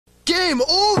Game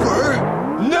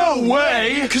over? No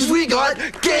way! Cause we got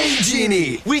Game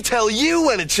Genie! We tell you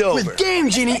when it's over. With Game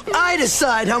Genie, I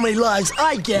decide how many lives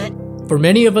I get. For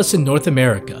many of us in North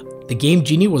America, the Game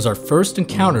Genie was our first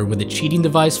encounter with a cheating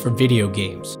device for video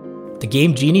games. The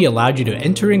Game Genie allowed you to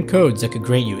enter in codes that could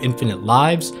grant you infinite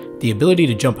lives, the ability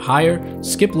to jump higher,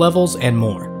 skip levels, and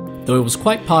more. Though it was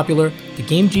quite popular, the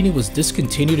Game Genie was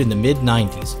discontinued in the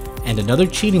mid-90s, and another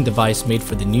cheating device made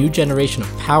for the new generation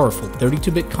of powerful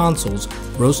 32-bit consoles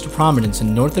rose to prominence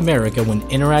in North America when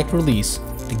Interact released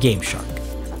the GameShark.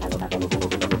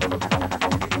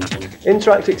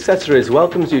 Interact Accessories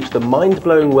welcomes you to the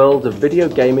mind-blowing world of video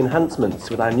game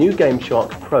enhancements with our new GameShark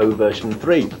Pro version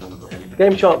 3.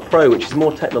 GameShark Pro, which is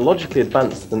more technologically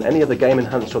advanced than any other game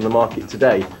enhancer on the market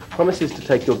today, promises to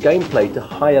take your gameplay to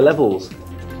higher levels.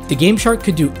 The GameShark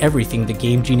could do everything the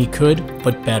Game Genie could,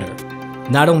 but better.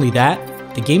 Not only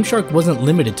that, the GameShark wasn't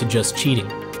limited to just cheating.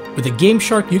 With the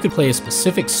GameShark, you could play a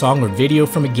specific song or video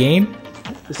from a game.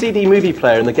 The CD movie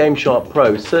player in the GameShark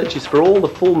Pro searches for all the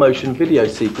full-motion video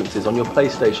sequences on your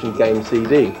PlayStation game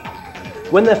CD.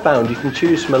 When they're found, you can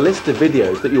choose from a list of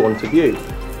videos that you want to view.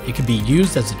 It could be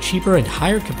used as a cheaper and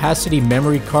higher capacity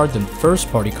memory card than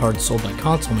first-party cards sold by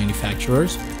console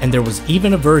manufacturers, and there was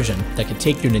even a version that could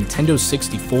take your Nintendo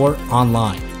 64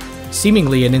 online.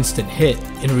 Seemingly an instant hit,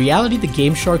 in reality the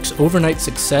GameShark's overnight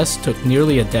success took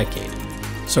nearly a decade.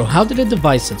 So how did a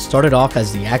device that started off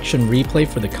as the Action Replay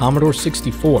for the Commodore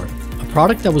 64, a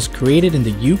product that was created in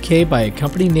the UK by a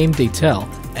company named Daytel,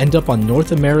 end up on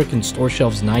North American store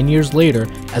shelves 9 years later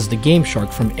as the GameShark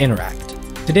from Interact?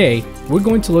 Today, we're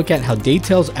going to look at how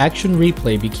Daytel's Action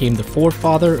Replay became the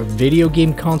forefather of video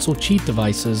game console cheat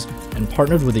devices and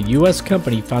partnered with a US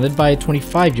company founded by a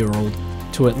 25-year-old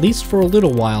to, at least for a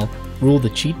little while, rule the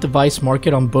cheat device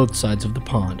market on both sides of the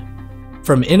pond.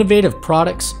 From innovative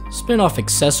products, spin-off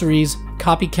accessories,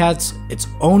 copycats, its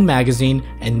own magazine,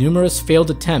 and numerous failed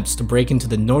attempts to break into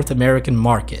the North American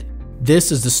market,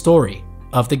 this is the story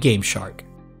of the GameShark.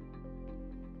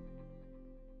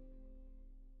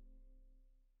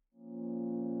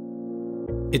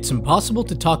 It's impossible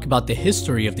to talk about the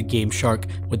history of the GameShark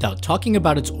without talking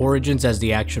about its origins as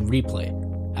the Action Replay.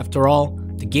 After all,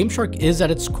 the GameShark is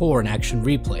at its core an action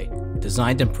replay,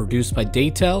 designed and produced by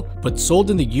Daytel, but sold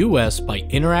in the US by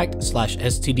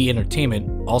Interact/STD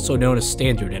Entertainment, also known as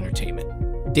Standard Entertainment.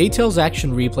 Daytel's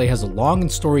Action Replay has a long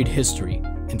and storied history.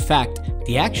 In fact,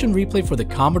 the Action Replay for the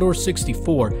Commodore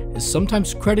 64 is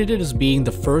sometimes credited as being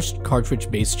the first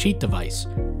cartridge-based cheat device.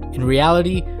 In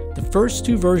reality, the first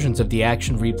two versions of the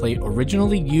Action Replay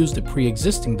originally used a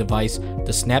pre-existing device,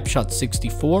 the Snapshot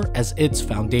 64, as its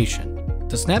foundation.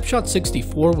 The Snapshot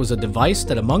 64 was a device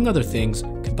that, among other things,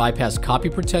 could bypass copy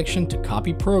protection to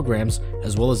copy programs,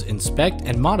 as well as inspect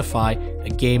and modify a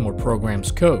game or program's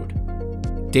code.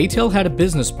 Daytel had a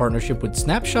business partnership with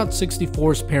Snapshot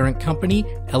 64's parent company,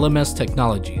 LMS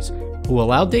Technologies, who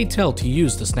allowed Daytel to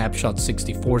use the Snapshot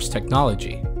 64's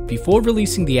technology. Before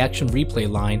releasing the Action Replay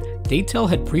line, Daytel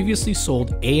had previously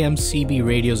sold AM/CB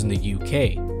radios in the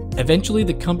UK. Eventually,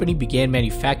 the company began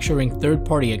manufacturing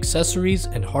third-party accessories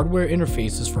and hardware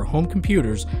interfaces for home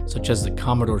computers such as the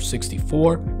Commodore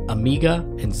 64, Amiga,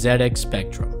 and ZX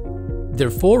Spectrum. Their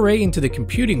foray into the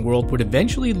computing world would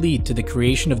eventually lead to the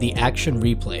creation of the Action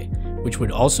Replay, which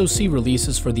would also see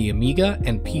releases for the Amiga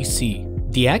and PC.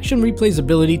 The Action Replay's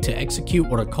ability to execute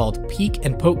what are called peek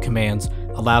and poke commands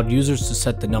allowed users to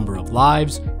set the number of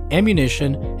lives,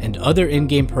 ammunition, and other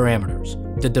in-game parameters.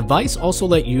 The device also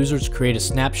let users create a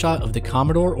snapshot of the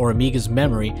Commodore or Amiga's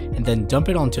memory and then dump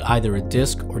it onto either a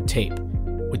disc or tape.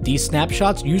 With these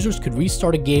snapshots, users could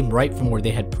restart a game right from where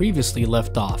they had previously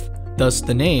left off, thus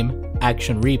the name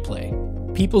Action Replay.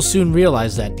 People soon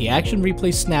realized that the Action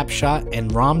Replay snapshot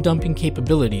and ROM dumping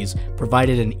capabilities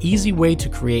provided an easy way to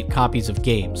create copies of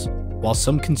games. While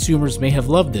some consumers may have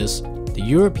loved this, the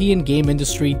European game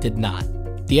industry did not.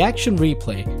 The Action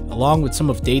Replay, along with some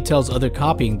of Daytel's other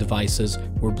copying devices,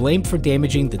 were blamed for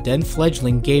damaging the then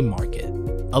fledgling game market.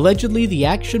 Allegedly, the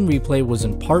Action Replay was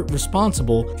in part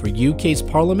responsible for UK's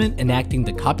Parliament enacting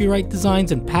the Copyright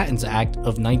Designs and Patents Act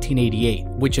of 1988,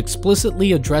 which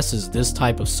explicitly addresses this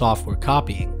type of software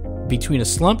copying. Between a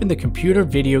slump in the computer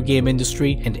video game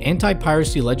industry and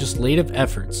anti-piracy legislative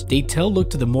efforts, Daytel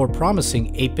looked to the more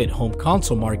promising 8-bit home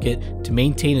console market to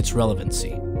maintain its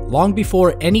relevancy. Long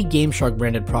before any GameShark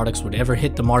branded products would ever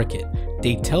hit the market,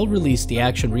 Daytel released the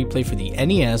Action Replay for the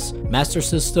NES, Master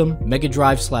System, Mega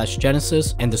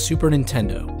Drive/Genesis, and the Super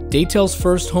Nintendo. Daytel's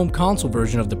first home console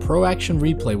version of the Pro Action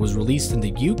Replay was released in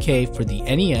the UK for the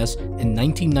NES in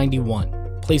 1991.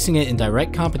 placing it in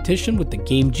direct competition with the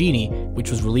Game Genie,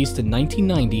 which was released in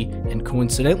 1990 and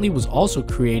coincidentally was also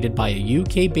created by a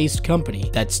UK-based company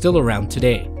that's still around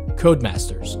today,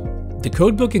 Codemasters. The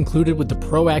codebook included with the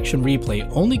Pro Action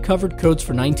Replay only covered codes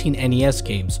for 19 NES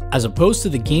games, as opposed to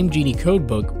the Game Genie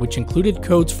codebook, which included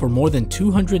codes for more than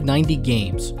 290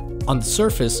 games. On the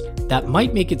surface, that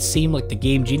might make it seem like the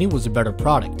Game Genie was a better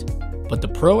product, but the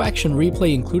Pro Action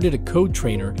Replay included a code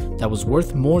trainer that was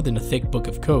worth more than a thick book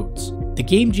of codes. The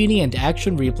Game Genie and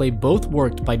Action Replay both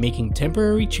worked by making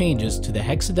temporary changes to the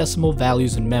hexadecimal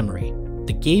values in memory.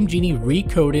 The Game Genie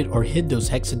recoded or hid those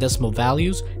hexadecimal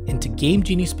values into Game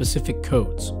Genie specific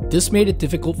codes. This made it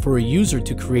difficult for a user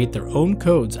to create their own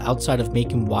codes outside of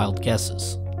making wild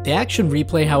guesses. The Action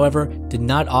Replay, however, did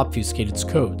not obfuscate its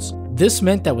codes. This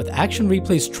meant that with Action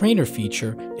Replay's trainer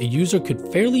feature, a user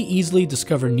could fairly easily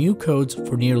discover new codes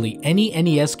for nearly any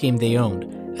NES game they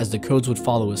owned, as the codes would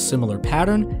follow a similar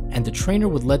pattern and the trainer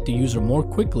would let the user more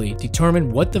quickly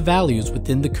determine what the values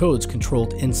within the codes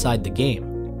controlled inside the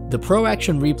game. The Pro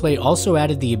Action Replay also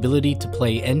added the ability to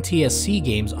play NTSC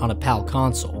games on a PAL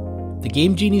console. The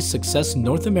Game Genie's success in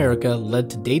North America led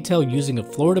to Daytel using a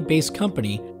Florida-based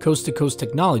company, Coast to Coast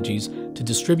Technologies, to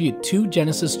distribute 2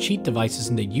 Genesis cheat devices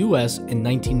in the US in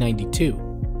 1992.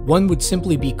 One would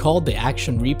simply be called the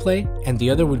Action Replay, and the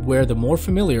other would wear the more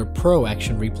familiar Pro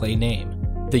Action Replay name.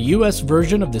 The US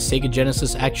version of the Sega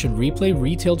Genesis Action Replay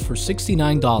retailed for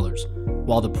 $69,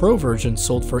 while the Pro version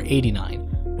sold for $89.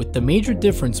 With the major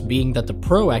difference being that the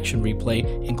Pro Action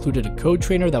Replay included a code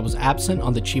trainer that was absent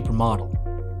on the cheaper model.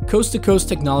 Coast to Coast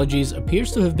Technologies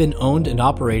appears to have been owned and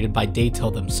operated by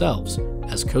Daytel themselves,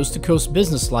 as Coast to Coast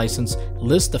business license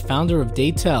lists the founder of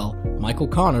Daytel, Michael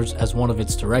Connors, as one of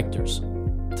its directors.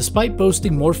 Despite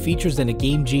boasting more features than a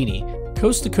Game Genie,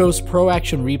 Coast to Coast Pro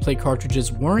Action Replay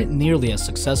cartridges weren't nearly as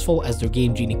successful as their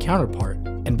Game Genie counterpart,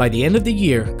 and by the end of the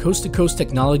year, Coast to Coast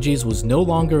Technologies was no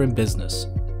longer in business.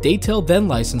 Daytel then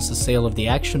licensed the sale of the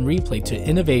Action Replay to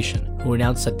Innovation, who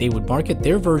announced that they would market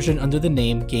their version under the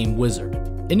name Game Wizard.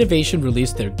 Innovation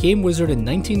released their Game Wizard in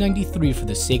 1993 for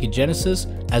the Sega Genesis,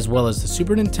 as well as the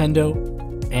Super Nintendo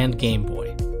and Game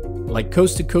Boy. Like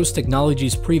Coast to Coast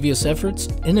Technologies' previous efforts,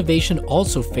 Innovation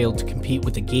also failed to compete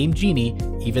with the Game Genie,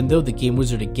 even though the Game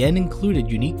Wizard again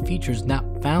included unique features not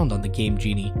found on the Game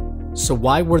Genie. So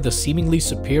why were the seemingly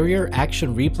superior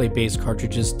Action Replay-based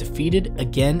cartridges defeated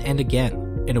again and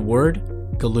again? In a word,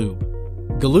 Galoob.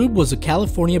 Galoob was a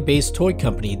California-based toy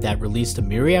company that released a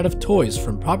myriad of toys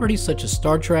from properties such as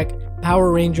Star Trek,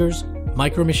 Power Rangers,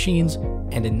 Micro Machines,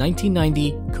 and in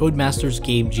 1990, Codemasters'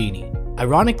 Game Genie.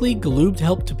 Ironically, Galoob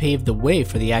helped to pave the way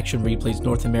for the Action Replay's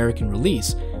North American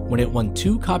release when it won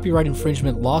 2 copyright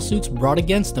infringement lawsuits brought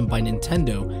against them by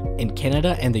Nintendo in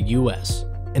Canada and the US.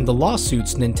 In the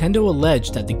lawsuits, Nintendo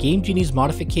alleged that the Game Genie's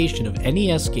modification of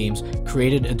NES games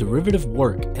created a derivative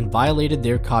work and violated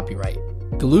their copyright.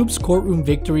 Galoob's courtroom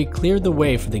victory cleared the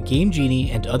way for the Game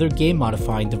Genie and other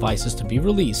game-modifying devices to be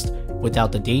released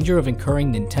without the danger of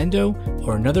incurring Nintendo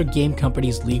or another game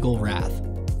company's legal wrath.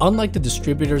 Unlike the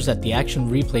distributors that the Action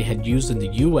Replay had used in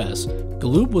the US,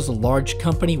 Galoob was a large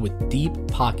company with deep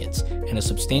pockets and a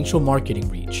substantial marketing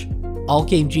reach. All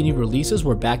Game Genie releases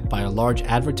were backed by a large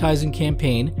advertising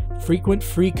campaign, frequent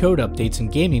free code updates in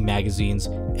gaming magazines,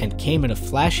 and came in a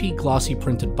flashy, glossy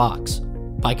printed box.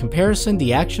 By comparison,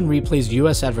 the Action Replay's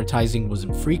US advertising was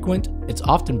infrequent, its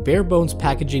often bare-bones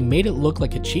packaging made it look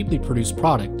like a cheaply produced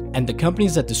product, and the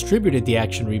companies that distributed the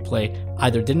Action Replay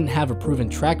either didn't have a proven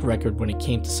track record when it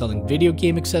came to selling video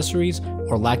game accessories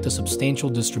or lacked a substantial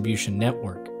distribution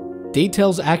network.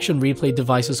 Daytel's Action Replay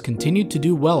devices continued to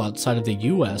do well outside of the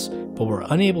US, but were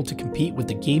unable to compete with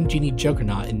the Game Genie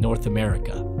juggernaut in North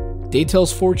America.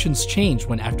 Daytel's fortunes changed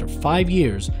when, after 5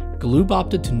 years, Galoob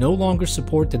opted to no longer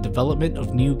support the development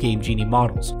of new Game Genie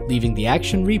models, leaving the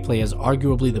Action Replay as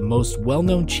arguably the most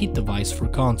well-known cheat device for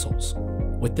consoles.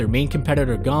 With their main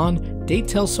competitor gone,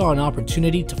 Daytel saw an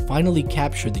opportunity to finally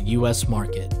capture the US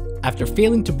market. After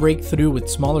failing to break through with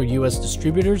smaller US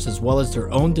distributors as well as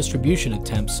their own distribution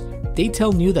attempts,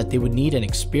 Daytel knew that they would need an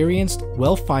experienced,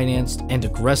 well-financed, and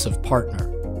aggressive partner.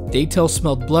 Daytel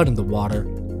smelled blood in the water.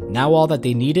 Now all that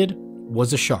they needed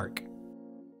was a shark.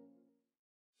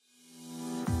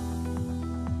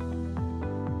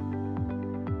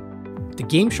 The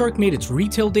GameShark made its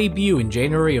retail debut in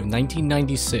January of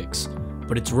 1996,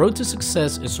 but its road to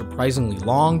success is surprisingly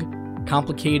long,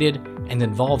 complicated, and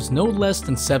involves no less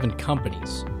than 7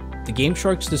 companies. The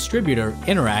GameShark's distributor,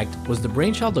 Interact, was the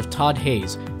brainchild of Todd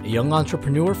Hayes, a young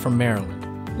entrepreneur from Maryland.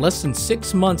 Less than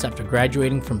 6 months after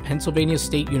graduating from Pennsylvania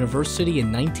State University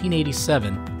in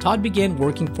 1987, Todd began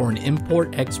working for an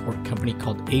import-export company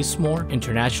called Acemore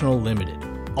International Limited.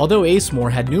 Although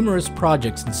AceMore had numerous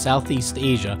projects in Southeast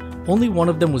Asia, only one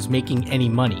of them was making any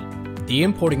money: the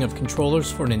importing of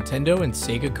controllers for Nintendo and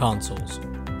Sega consoles.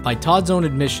 By Todd's own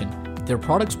admission, their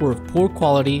products were of poor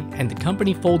quality and the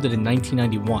company folded in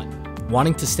 1991.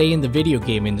 Wanting to stay in the video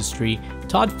game industry,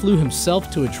 Todd flew himself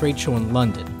to a trade show in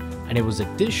London, and it was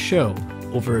at this show,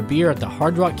 over a beer at the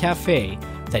Hard Rock Cafe,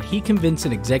 that he convinced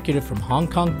an executive from Hong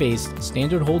Kong-based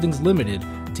Standard Holdings Limited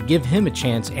to give him a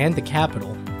chance and the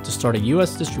capital to start a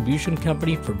US distribution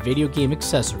company for video game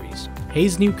accessories.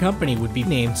 Hayes' new company would be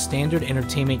named Standard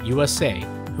Entertainment USA,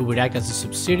 who would act as a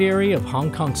subsidiary of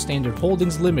Hong Kong Standard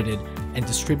Holdings Limited and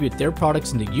distribute their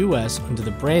products in the US under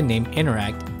the brand name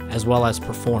Interact as well as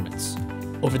Performance.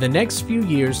 Over the next few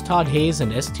years, Todd Hayes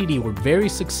and STD were very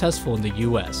successful in the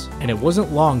US, and it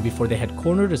wasn't long before they had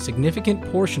cornered a significant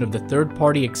portion of the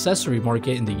third-party accessory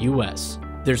market in the US.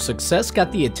 Their success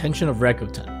got the attention of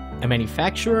Rakuten, a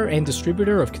manufacturer and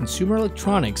distributor of consumer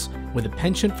electronics with a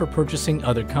penchant for purchasing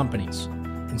other companies.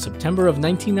 In September of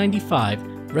 1995,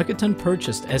 Rakuten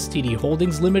purchased STD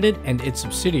Holdings Limited and its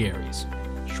subsidiaries.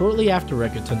 Shortly after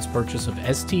Rakuten's purchase of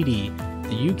STD,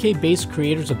 the UK-based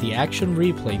creators of the Action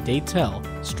Replay, Daytel,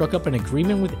 struck up an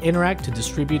agreement with Interact to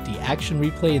distribute the Action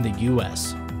Replay in the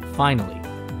US. Finally,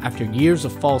 after years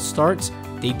of false starts,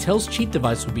 Daytel's cheat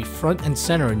device would be front and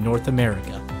center in North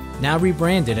America, now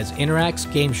rebranded as Interact's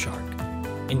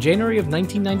GameShark. In January of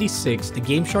 1996, the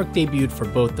GameShark debuted for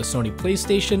both the Sony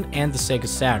PlayStation and the Sega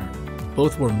Saturn.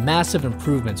 Both were massive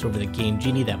improvements over the Game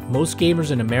Genie that most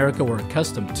gamers in America were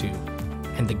accustomed to,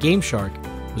 and the GameShark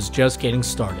was just getting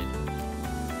started.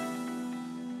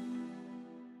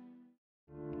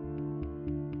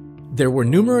 There were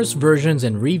numerous versions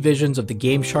and revisions of the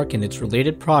GameShark and its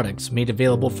related products made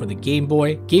available for the Game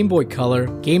Boy, Game Boy Color,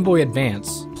 Game Boy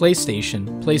Advance,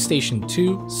 PlayStation, PlayStation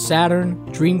 2, Saturn,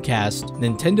 Dreamcast,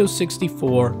 Nintendo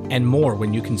 64, and more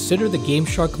when you consider the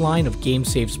GameShark line of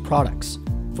GameSave's products.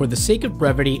 For the sake of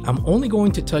brevity, I'm only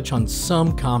going to touch on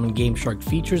some common GameShark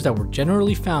features that were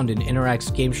generally found in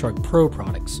Interact's GameShark Pro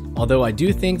products, although I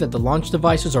do think that the launch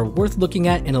devices are worth looking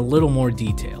at in a little more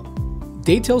detail.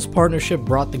 Daytel's partnership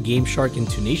brought the GameShark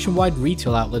into nationwide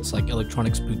retail outlets like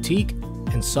Electronics Boutique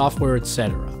and Software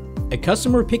etc. A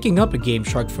customer picking up a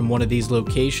GameShark from one of these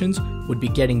locations would be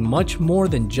getting much more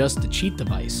than just the cheat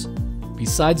device.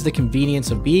 Besides the convenience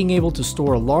of being able to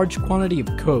store a large quantity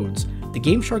of codes, the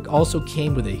GameShark also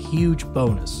came with a huge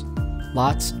bonus: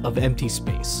 lots of empty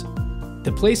space.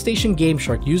 The PlayStation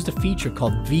GameShark used a feature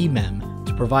called VMem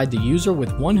to provide the user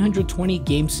with 120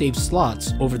 GameSave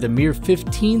slots over the mere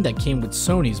 15 that came with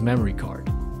Sony's memory card.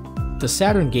 The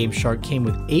Saturn GameShark came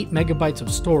with 8 MB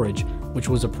of storage, which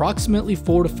was approximately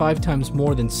 4 to 5 times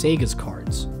more than Sega's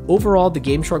cards. Overall, the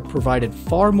GameShark provided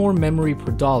far more memory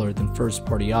per dollar than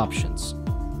first-party options.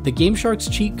 The GameShark's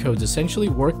cheat codes essentially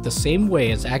worked the same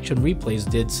way as Action Replays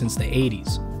did since the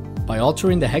 80s, by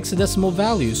altering the hexadecimal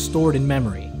values stored in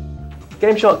memory.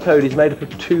 GameShark code is made up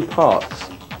of two parts.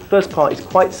 The first part is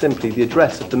quite simply the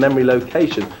address of the memory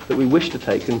location that we wish to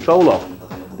take control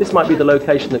of. This might be the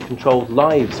location that controls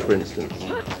lives, for instance.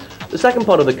 The second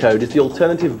part of the code is the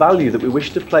alternative value that we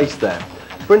wish to place there.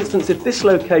 For instance, if this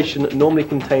location normally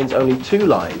contains only 2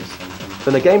 lives,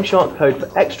 then the GameShark code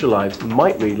for extra lives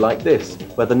might read like this,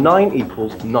 where the 9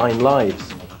 equals 9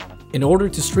 lives. In order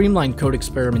to streamline code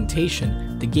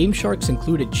experimentation, the GameShark's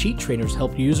included cheat trainers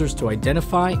help users to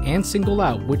identify and single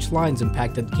out which lines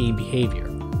impacted game behavior.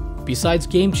 Besides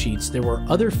game cheats, there were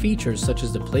other features such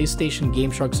as the PlayStation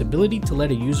GameShark's ability to let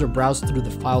a user browse through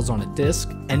the files on a disc,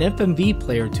 an FMV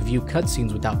player to view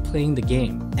cutscenes without playing the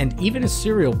game, and even a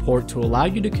serial port to allow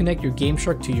you to connect your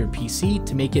GameShark to your PC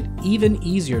to make it even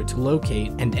easier to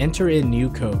locate and enter in new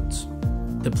codes.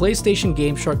 The PlayStation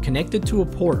GameShark connected to a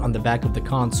port on the back of the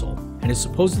console, and is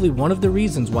supposedly one of the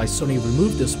reasons why Sony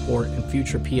removed this port in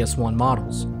future PS1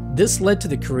 models. This led to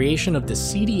the creation of the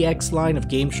CDX line of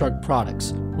GameShark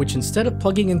products, which instead of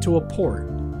plugging into a port,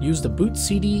 used a boot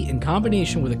CD in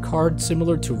combination with a card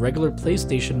similar to regular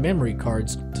PlayStation memory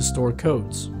cards to store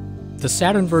codes. The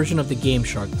Saturn version of the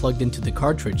GameShark plugged into the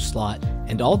cartridge slot,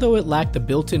 and although it lacked the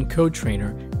built-in code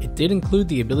trainer, it did include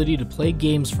the ability to play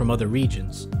games from other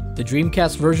regions. The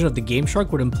Dreamcast version of the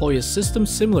GameShark would employ a system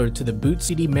similar to the boot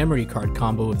CD memory card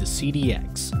combo of the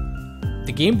CDX.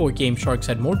 The Game Boy GameSharks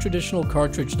had more traditional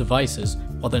cartridge devices,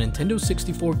 while the Nintendo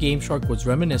 64 GameShark was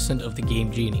reminiscent of the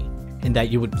Game Genie, in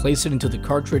that you would place it into the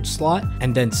cartridge slot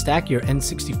and then stack your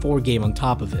N64 game on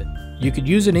top of it. You could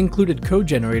use an included code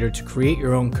generator to create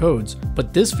your own codes,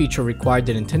 but this feature required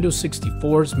the Nintendo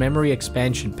 64's memory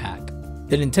expansion pack.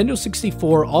 The Nintendo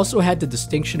 64 also had the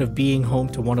distinction of being home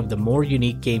to one of the more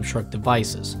unique GameShark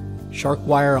devices,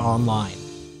 Sharkwire Online.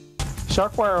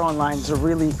 Sharkwire Online is a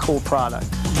really cool product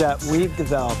that we've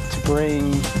developed to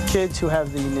bring kids who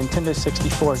have the Nintendo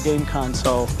 64 game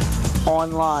console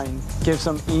online, gives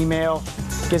them email,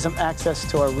 gives them access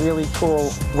to a really cool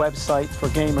website for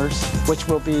gamers, which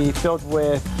will be filled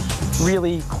with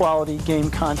really quality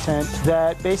game content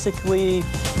that basically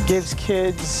gives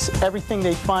kids everything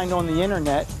they find on the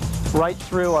internet right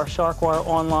through our Sharkwire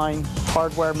Online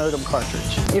hardware modem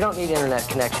cartridge. You don't need internet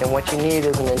connection. What you need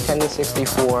is a Nintendo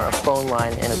 64, a phone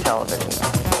line, and a television.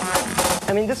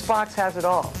 I mean, this box has it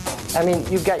all. I mean,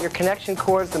 you've got your connection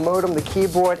cords, the modem, the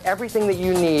keyboard, everything that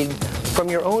you need from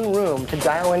your own room to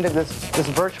dial into this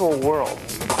virtual world.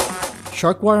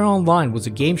 Sharkwire Online was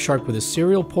a GameShark with a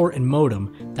serial port and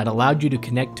modem that allowed you to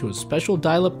connect to a special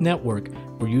dial-up network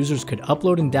where users could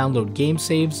upload and download game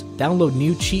saves, download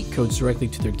new cheat codes directly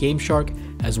to their GameShark,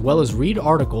 as well as read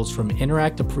articles from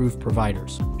Interact-approved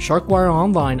providers. Sharkwire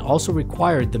Online also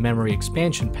required the memory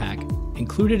expansion pack,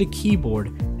 included a keyboard,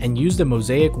 and used a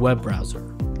Mosaic web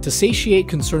browser. To satiate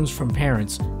concerns from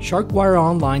parents, Sharkwire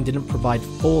Online didn't provide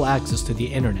full access to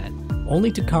the internet,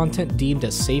 only to content deemed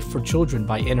as safe for children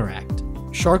by Interact.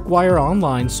 Sharkwire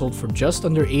Online sold for just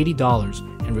under $80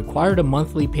 and required a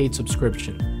monthly paid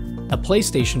subscription. A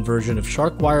PlayStation version of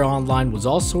Sharkwire Online was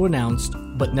also announced,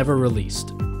 but never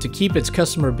released. To keep its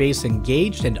customer base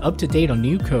engaged and up to date on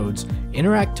new codes,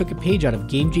 Interact took a page out of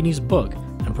Game Genie's book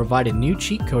and provided new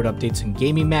cheat code updates in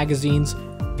gaming magazines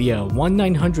via a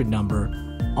 1-900 number,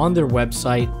 on their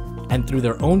website, and through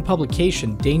their own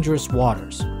publication Dangerous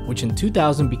Waters, which in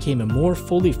 2000 became a more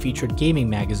fully featured gaming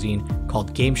magazine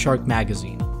called GameShark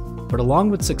Magazine. But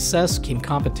along with success came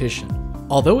competition.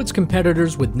 Although its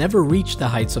competitors would never reach the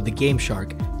heights of the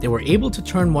GameShark, they were able to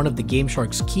turn one of the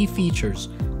GameShark's key features,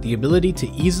 the ability to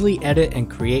easily edit and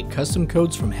create custom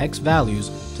codes from hex values,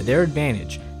 to their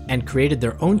advantage, and created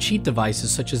their own cheat devices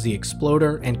such as the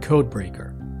Exploder and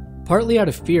Codebreaker. Partly out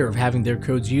of fear of having their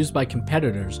codes used by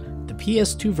competitors, the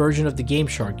PS2 version of the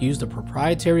GameShark used a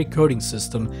proprietary coding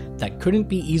system that couldn't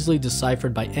be easily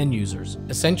deciphered by end users,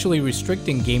 essentially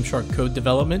restricting GameShark code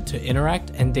development to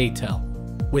Interact and Daytel.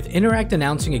 With Interact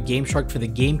announcing a GameShark for the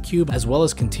GameCube as well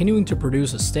as continuing to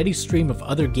produce a steady stream of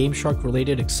other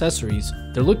GameShark-related accessories,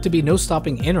 there looked to be no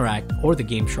stopping Interact or the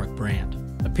GameShark brand.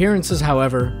 Appearances,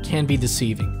 however, can be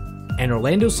deceiving. An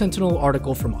Orlando Sentinel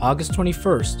article from August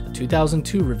 21st,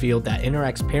 2002 revealed that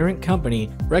Interact's parent company,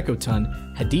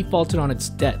 Rakuten, had defaulted on its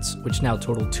debts, which now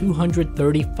total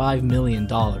 $235 million.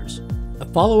 A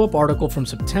follow-up article from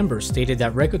September stated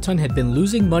that Rakuten had been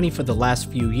losing money for the last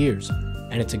few years,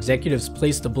 and its executives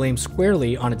placed the blame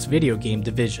squarely on its video game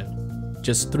division.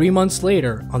 Just 3 months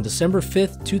later, on December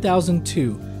 5th,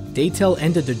 2002, Daytel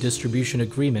ended their distribution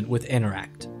agreement with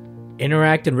Interact.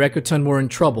 Interact and Rakuten were in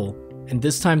trouble, and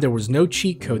this time there was no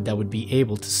cheat code that would be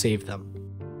able to save them.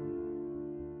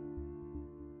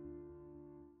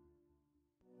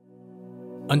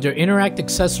 Under Interact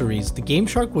accessories, the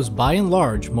GameShark was by and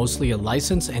large mostly a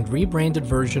licensed and rebranded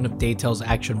version of Daytel's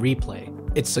Action Replay.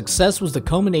 Its success was the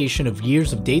culmination of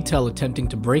years of Daytel attempting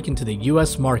to break into the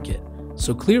US market,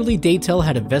 so clearly Daytel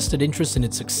had a vested interest in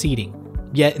it succeeding.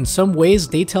 Yet in some ways,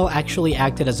 Daytel actually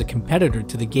acted as a competitor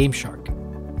to the GameShark.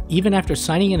 Even after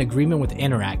signing an agreement with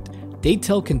Interact,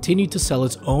 Daytel continued to sell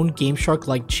its own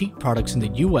GameShark-like cheat products in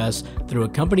the US through a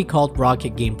company called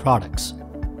Rocket Game Products.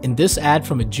 In this ad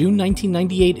from a June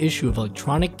 1998 issue of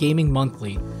Electronic Gaming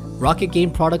Monthly, Rocket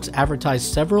Game Products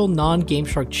advertised several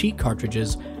non-GameShark cheat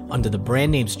cartridges under the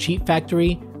brand names Cheat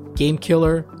Factory, Game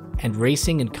Killer, and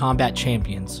Racing and Combat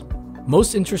Champions.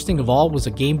 Most interesting of all was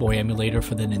a Game Boy emulator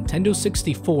for the Nintendo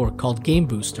 64 called Game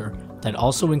Booster that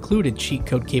also included cheat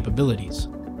code capabilities.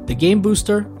 The Game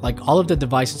Booster, like all of the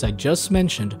devices I just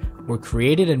mentioned, were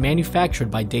created and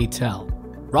manufactured by Daytel.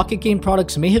 Rocket Game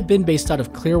Products may have been based out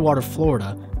of Clearwater,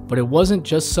 Florida, but it wasn't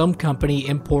just some company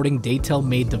importing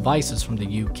Daytel-made devices from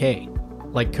the UK.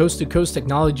 Like Coast to Coast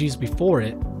Technologies before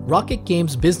it, Rocket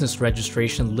Game's business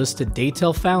registration listed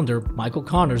Daytel founder Michael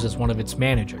Connors as one of its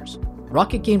managers.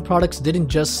 Rocket Game Products didn't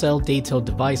just sell Daytel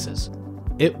devices,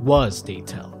 it was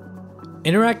Daytel.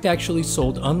 Interact actually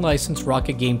sold unlicensed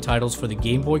Rocket Game titles for the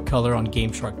Game Boy Color on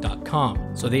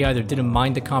GameShark.com, so they either didn't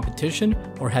mind the competition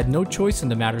or had no choice in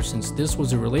the matter since this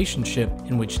was a relationship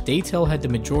in which Daytel had the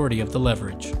majority of the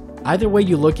leverage. Either way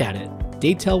you look at it,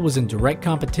 Daytel was in direct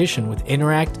competition with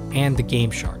Interact and the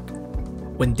GameShark.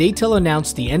 When Daytel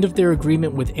announced the end of their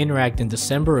agreement with Interact in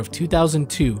December of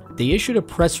 2002, they issued a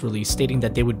press release stating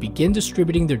that they would begin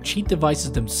distributing their cheat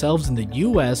devices themselves in the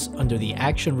US under the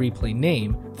Action Replay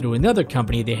name through another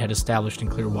company they had established in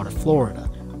Clearwater,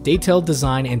 Florida, Daytel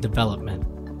Design and Development.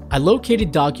 I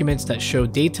located documents that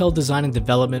showed Daytel Design and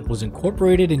Development was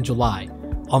incorporated in July,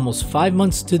 Almost 5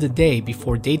 months to the day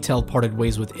before Daytel parted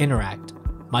ways with Interact,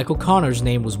 Michael Connor's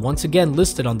name was once again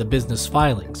listed on the business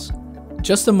filings.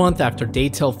 Just a month after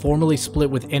Daytel formally split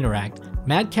with Interact,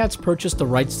 Mad Catz purchased the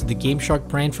rights to the GameShark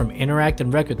brand from Interact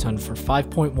and Rakuten for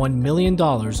 $5.1 million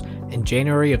in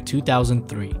January of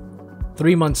 2003.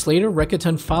 3 months later,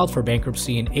 Rakuten filed for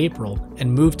bankruptcy in April and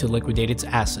moved to liquidate its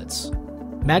assets.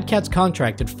 Mad Catz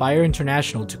contracted Fire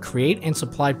International to create and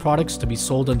supply products to be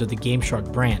sold under the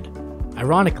GameShark brand.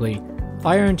 Ironically,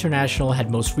 Fire International had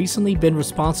most recently been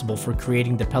responsible for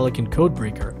creating the Pelican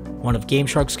Codebreaker, one of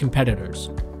GameShark's competitors.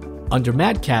 Under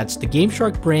Mad Catz, the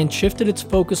GameShark brand shifted its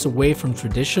focus away from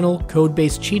traditional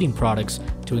code-based cheating products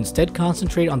to instead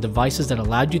concentrate on devices that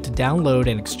allowed you to download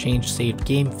and exchange saved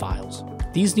game files.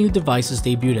 These new devices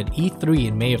debuted at E3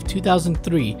 in May of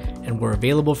 2003 and were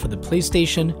available for the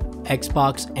PlayStation,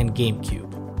 Xbox, and GameCube.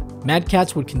 Mad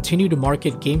Catz would continue to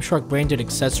market GameShark branded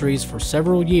accessories for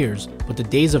several years, but the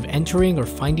days of entering or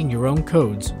finding your own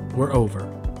codes were over.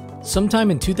 Sometime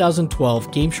in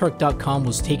 2012, GameShark.com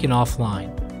was taken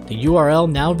offline. The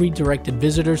URL now redirected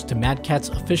visitors to Mad Catz'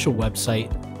 official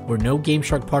website, where no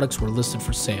GameShark products were listed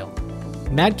for sale.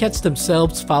 Mad Catz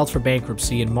themselves filed for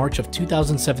bankruptcy in March of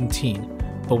 2017,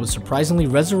 but was surprisingly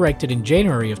resurrected in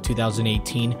January of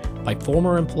 2018 by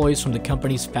former employees from the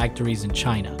company's factories in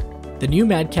China. The new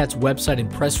Mad Catz website and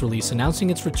press release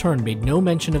announcing its return made no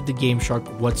mention of the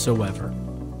GameShark whatsoever.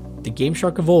 The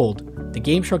GameShark of old, the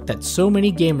GameShark that so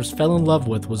many gamers fell in love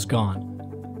with, was gone.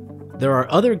 There are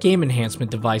other game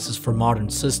enhancement devices for modern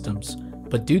systems,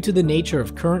 but due to the nature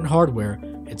of current hardware,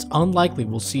 it's unlikely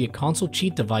we'll see a console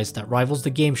cheat device that rivals the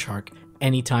GameShark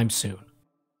anytime soon.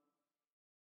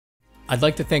 I'd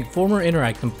like to thank former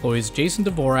Interact employees Jason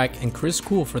Dvorak and Chris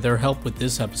Kuhl for their help with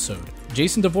this episode.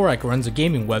 Jason Dvorak runs a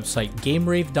gaming website,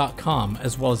 GameRave.com,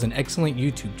 as well as an excellent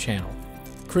YouTube channel.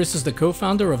 Chris is the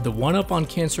co-founder of the One Up on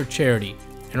Cancer charity,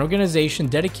 an organization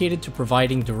dedicated to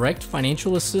providing direct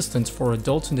financial assistance for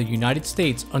adults in the United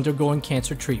States undergoing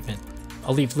cancer treatment.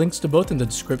 I'll leave links to both in the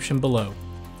description below.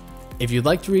 If you'd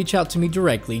like to reach out to me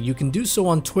directly, you can do so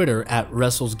on Twitter at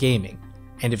WrestlesGaming.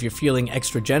 And if you're feeling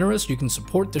extra generous, you can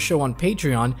support the show on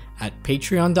Patreon at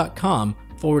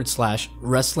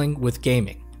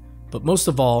patreon.com/wrestlingwithgaming. But most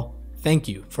of all, thank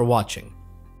you for watching.